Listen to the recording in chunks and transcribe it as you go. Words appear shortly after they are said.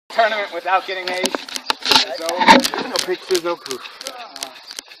tournament without getting aged. So, no pictures, no proof.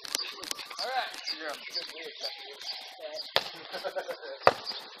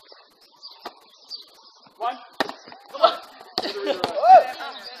 One. Come on.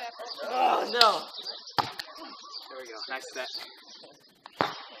 Oh no. There we go. Nice set.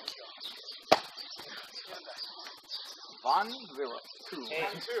 1-0. 2. 1-2.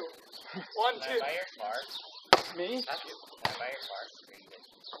 1-2. Me?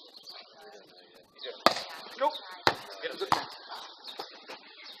 Go. Get him.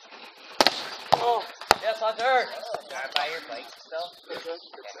 Oh. Yes, on third. Can I buy your bike still?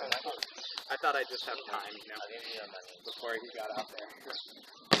 I thought I'd just have time, you know, before he got out there.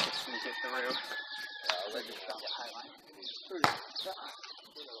 Sneak it through. I'll let you stop the highline.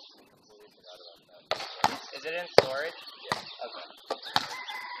 Is it in storage? Yeah. Okay.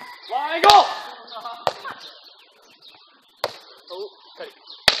 Flying goal! Oh, okay.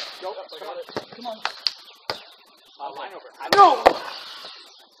 Go. Come on. Line over. No!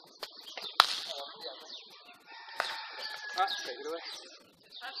 Take it away.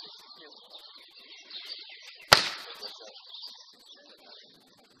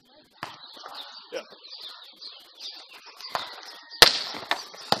 Yeah.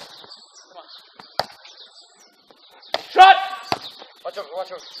 Come on. Shot! Watch out,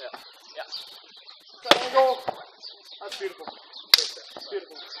 watch out. Yeah. Yeah. Triangle. That's beautiful.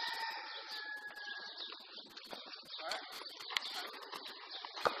 Beautiful. Alright.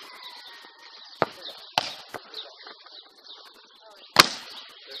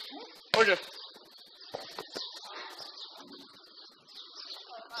 Okay.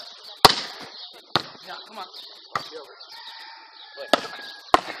 Yeah, come on.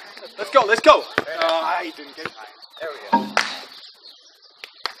 Let's go, let's go. I didn't get it. There we go.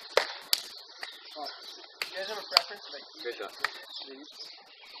 You guys have a preference? Good shot.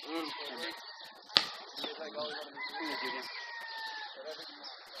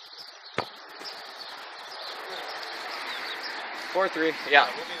 Four, 3. Yeah.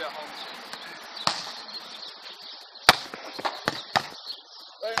 We'll be at home.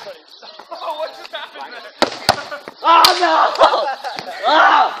 Oh, what just happened there? Oh no!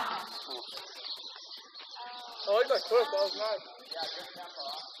 Ah! I like that clip, that was nice. Yeah, good tempo,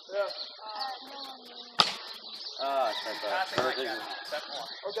 huh? Yeah. Ah, I tried that.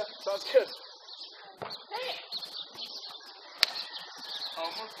 Okay, sounds good.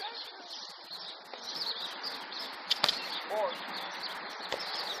 Almost done. 4.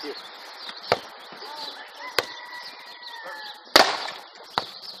 Here.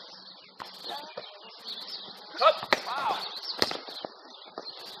 Cut! Wow!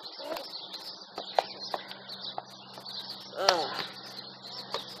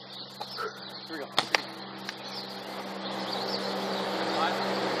 Here we go.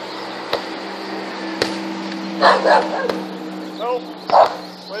 Nope.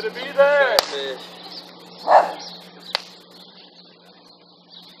 Way to be there! Hey,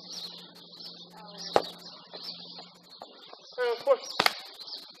 let's push.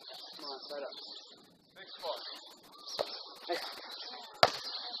 Come on, right up. Big score.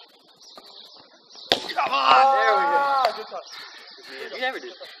 Come on! There we go. Good touch. You never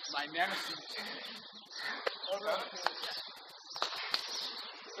do. My nemesis.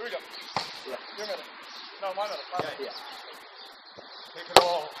 Here we go. Yeah. Your minute. No, my minute. Yeah. Take it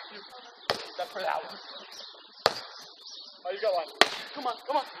all. Step for that one. Oh, you got one. Come on,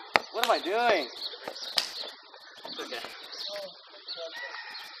 come on. What am I doing? It's okay.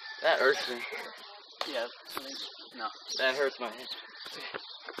 That hurts me. Yeah. No. That hurts my hand.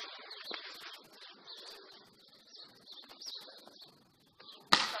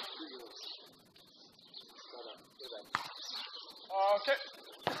 Okay.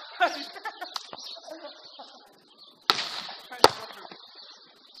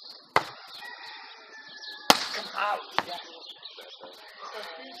 Come out.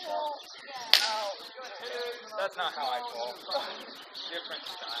 That's not how I fall. Different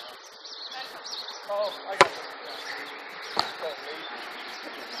style. Oh, I got it.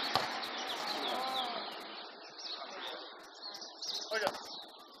 Okay.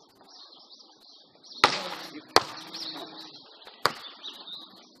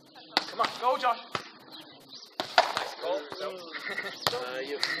 Come on, go, Josh. Nice goal.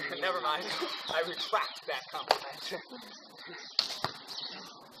 Never mind. I retract that compliment.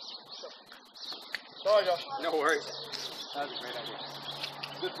 Sorry, Josh. No worries. That was a great idea.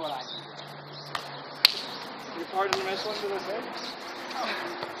 Good one, I think. You part in the mess one, did I say?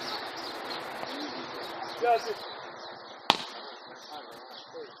 Yeah, it's just...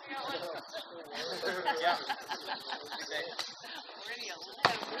 Yeah.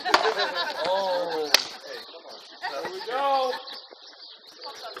 Oh. Hey, come on. There we go.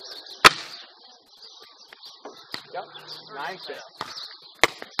 Yep. 9 6.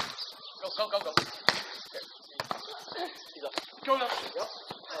 Go, go, go, go. He's up. Go now. Yep.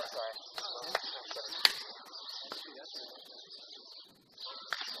 Oh, sorry.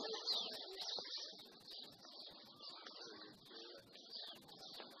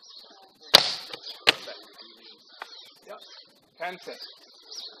 Yep. 10 6.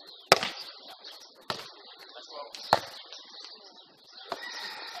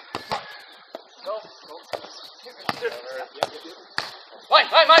 Go. Go. Mine,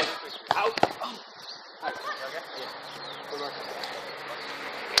 mine, mine. Out. Oh. Okay. Yeah.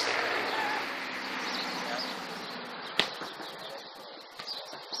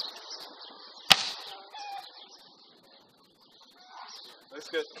 Looks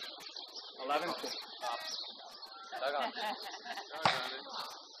good. 11 6. Dug on.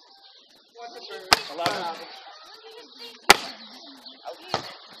 11. Out.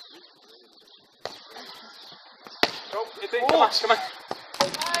 Go. It's in. Come on. Come on.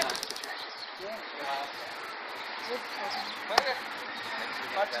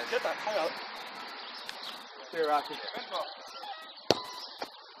 Get that high out. Here, Rocky.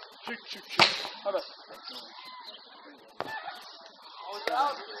 Shoot, shoot, shoot. How about? Oh, it's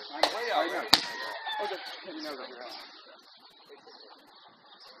out. I'm way out. Okay. You know that you're out.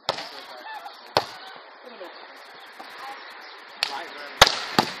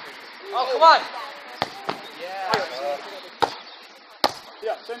 Oh, come on. Yeah.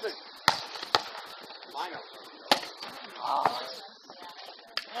 Yeah, same thing. Line up. Oh.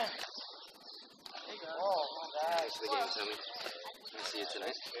 Oh, nice. The game, Tommy. I'll see you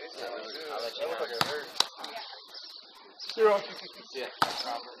tonight. I'll let you know. You're on. Yeah.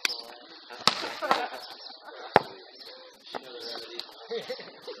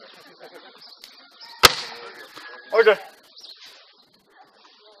 Okay.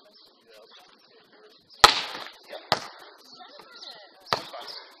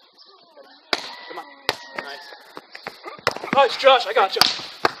 Come on. Nice. Nice, Josh. I got you.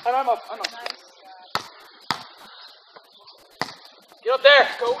 And I'm up. I'm up. Nice. Get up there.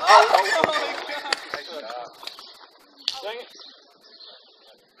 Go. Oh, my God. Dang it.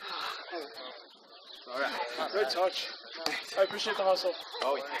 All right. Good touch. I appreciate the hustle.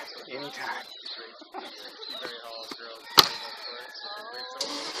 Oh, yeah. Anytime.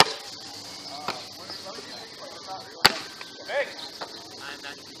 Hey.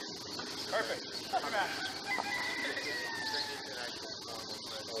 Perfect. Come on.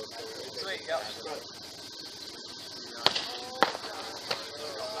 Sweet, yep.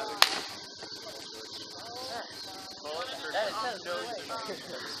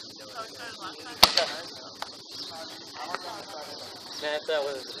 Man, if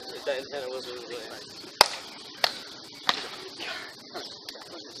that antenna was really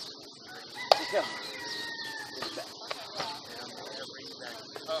Yeah.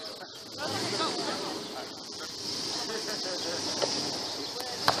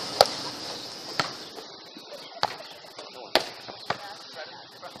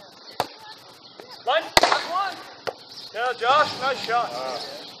 Line, that's one. Yeah, Josh, nice shot.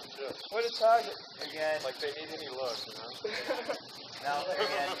 Way to tag it. Again. Like they need any look, you know? No,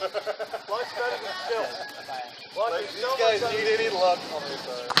 again. Much better than still. Like, these guys need any luck on their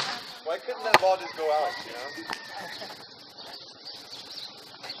side. Why couldn't that ball just go out, you know?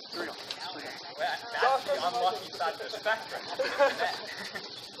 That's the unlucky side of the spectrum.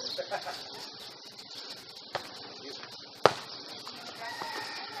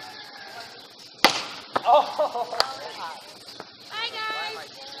 Oh! Bye, guys.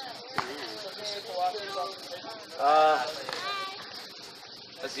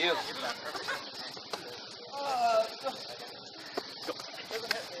 That's you.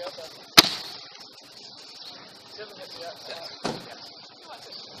 Doesn't hit me up. Doesn't hit me up.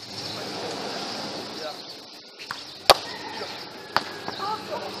 I'll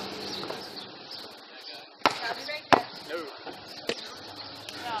be right there. No.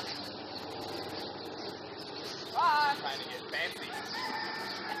 No. Bye. Trying to get fancy.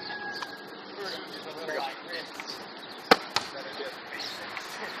 We're going to do the little like this. Better get basics.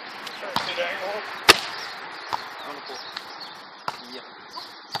 Good angle. Wonderful. Yeah.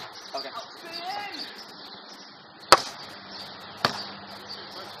 Okay.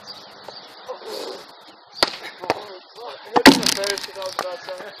 Hit in the face because I was about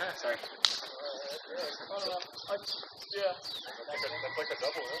to. Sorry. I don't know. Yeah. That's like a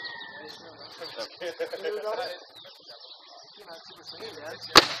double, right? You're not super sweet, man.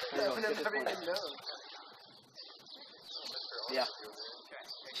 I've never even known. Yeah.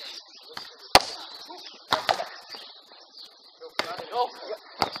 Go.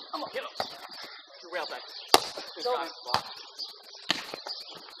 Come on, get him. Rail back. Good shot.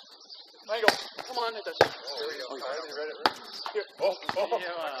 Mango, come on, hit that shot. There we go. Oh, Alright, you ready? Here. Oh, oh.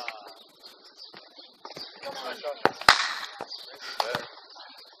 Yeah. Come on, Josh. Better.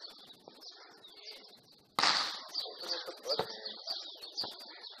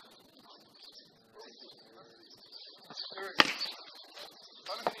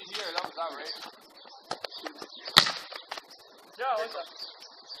 Here, that was that, right? Yeah, what's that?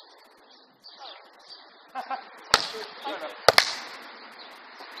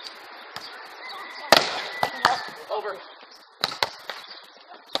 Over.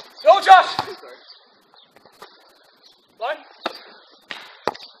 Go, Josh! Line?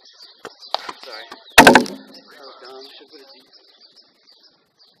 Sorry. That was dumb. Should put it deep.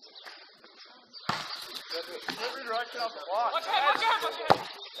 Every direction off the block. Watch out, watch out, watch out.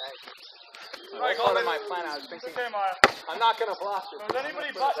 Right part of my plan, I was thinking, Okay, Maya. I'm not going to block it. There's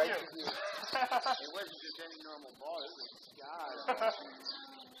anybody but you. It wasn't just any normal ball, it was God.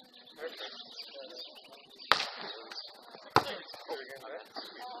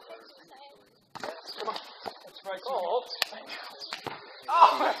 Come on. That's right. Oh.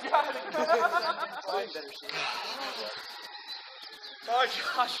 Oh my God. Oh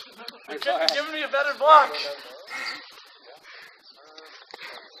gosh. You could have given me a better block.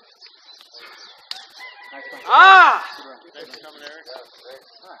 Ah! Thanks for coming, Eric.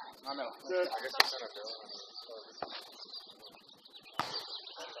 I know. Good.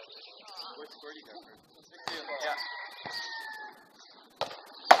 What score do you got? Yeah.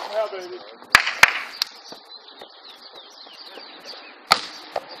 Yeah, baby.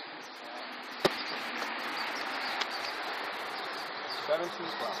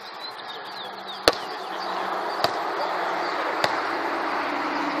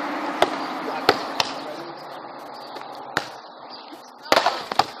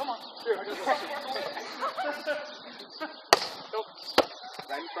 Come on. Here, I got this. Nope.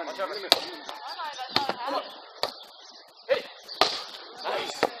 Right in front of Watch out. you. Come on. Hey.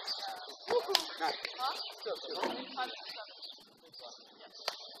 Nice.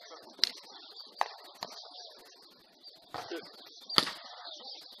 Good.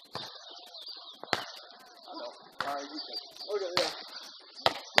 Okay, yeah.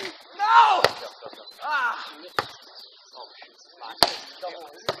 No! Ah! Oh, shoot.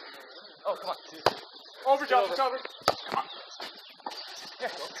 Oh, come on. Over, Josh. It's over. Come on. Yeah.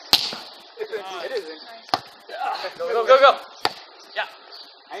 It isn't. Yeah. Go, go, go, go. Yeah.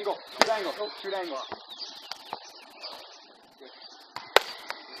 Angle. Shoot angle. Shoot angle.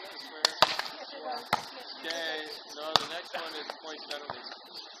 Okay, no, the next one is point penalty.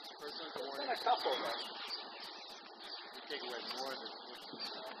 First one's a warning. A couple, though. You take away more than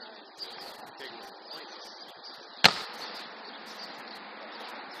take away points.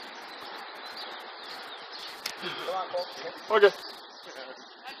 Come on, folks. Okay.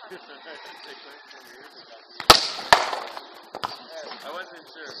 I wasn't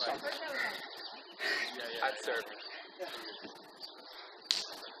sure, but yeah. I'd serve.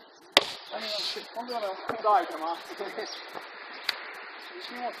 I'm gonna die, come on. Just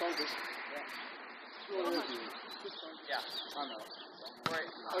be more focused. Yeah. I know. Right.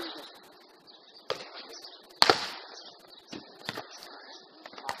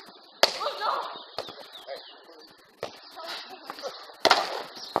 Oh, no!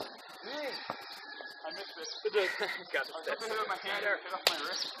 I missed it. It did. Got I was hit with my hand or hit off my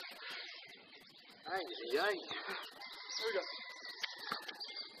wrist. Ay, ay, ay. Here we go.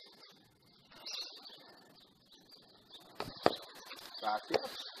 Back here.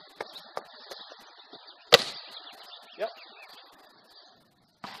 Yep.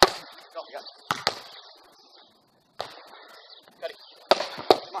 Go, you got it. Got it.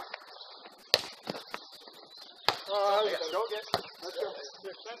 Come on. Let's go again. Let's go.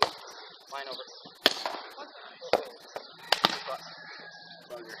 Mine over.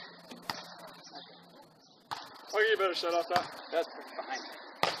 Okay, you better shut off that. That's fine.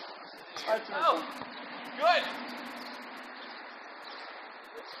 Oh, good.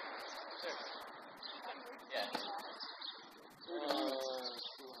 Yeah.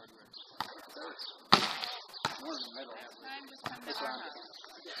 More in the middle. I'm just coming It's to our around. house.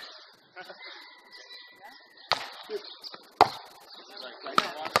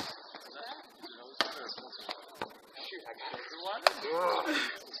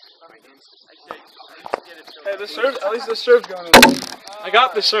 Hey, the serve, at least the serve's going in. I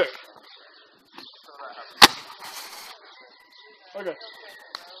got the serve. Okay.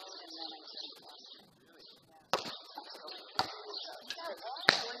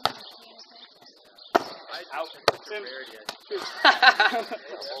 out and severity.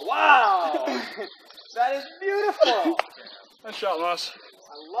 Wow! That is beautiful! Nice shot, Moss.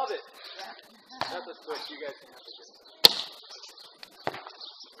 I love it. That's a switch you guys can have to get.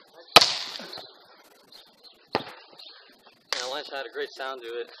 Yeah, Lynch had a great sound to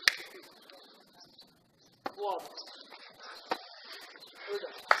it. Whoa.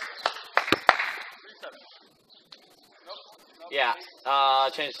 Yeah,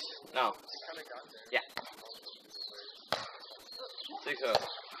 change. No. Yeah. 6-0.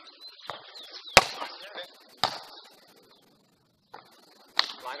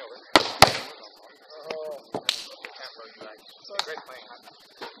 Line over. Great playing.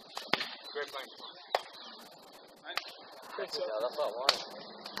 Great playing. Yeah, that's what I wanted.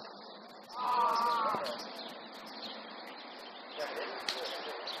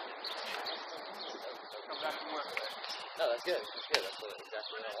 No, that's good. That's good. That's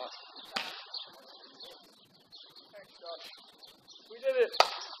exactly what I want. Thanks, Josh. We did it.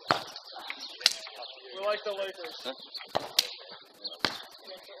 We like the Lakers. Huh?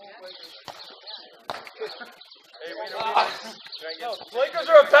 No, Lakers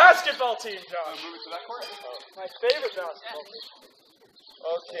are a basketball team, Josh. My favorite basketball team.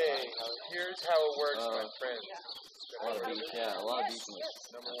 Okay, here's how it works, my friend. A lot of beef. Yeah, a lot of beef.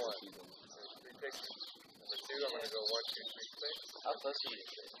 Number 1. 3 picks. Number 2, I'm going to go 1, 2, 3 picks. How close are you?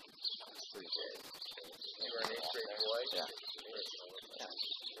 You are an 8th grade boy. Yeah.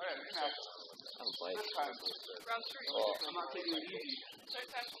 I'm like. Round 3. Well, Third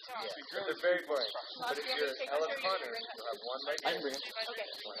time's the charm. They're very boring. But if you're Ellen Connor, you'll have 1 right I can here. bring it. Okay.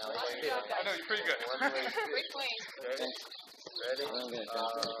 1 out right here. I know, you're pretty good. 1 right here. Great playing. Ready? Ready? I'm gonna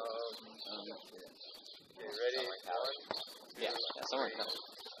drop it. Okay, ready? 1. Yeah, someone cut.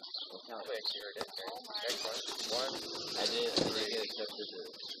 Quick, you heard it. Next one. 1. I did get accepted to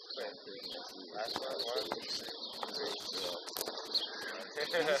Last one. 1, 2, 3.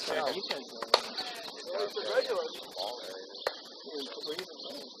 you can It's the regular.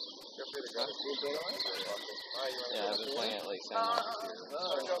 Yeah, I've been playing it like 7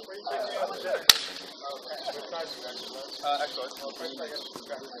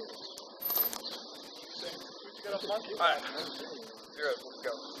 Alright. 0, let's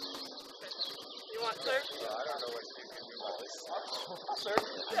go. You want serve? I don't know what you can do about this.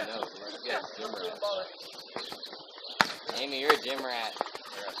 I know, dude. You got gym rat. Amy, you're a gym rat.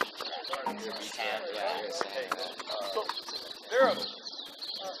 Yeah, you're a sand rat. 0.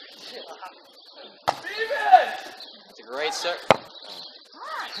 It's a great start.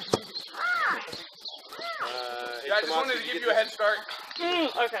 Yeah, I just wanted to give you a head start.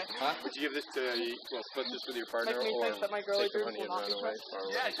 Okay. Huh? Would you give this to, well, split this with your partner, Make me or think that my girly take the group money will and not run be away?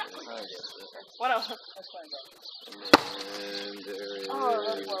 present. What else? That's fine, And there is... Oh,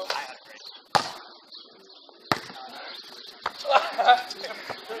 that's low.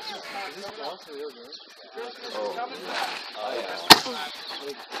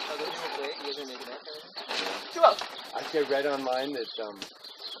 Actually, I read online that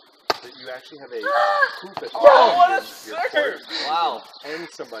you actually have a hoop at the Oh, what a your sucker! Wow. and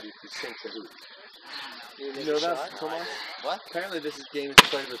somebody to sink the hoop. You know that, Thomas? What? Apparently this game is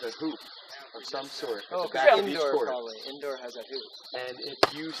played with a hoop of some sort at Oh, the back of each indoor court. probably. Indoor has a hoop. And if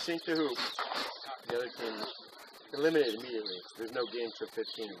you sink the hoop, the other team is eliminated immediately. There's no game for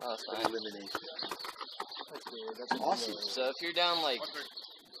 15. Oh, that's It's nice. elimination. That's weird. That's Awesome. So if you're down like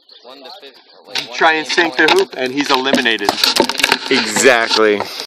 1 to 50, or like 1 Try and game sink the point- hoop, and he's eliminated. Exactly.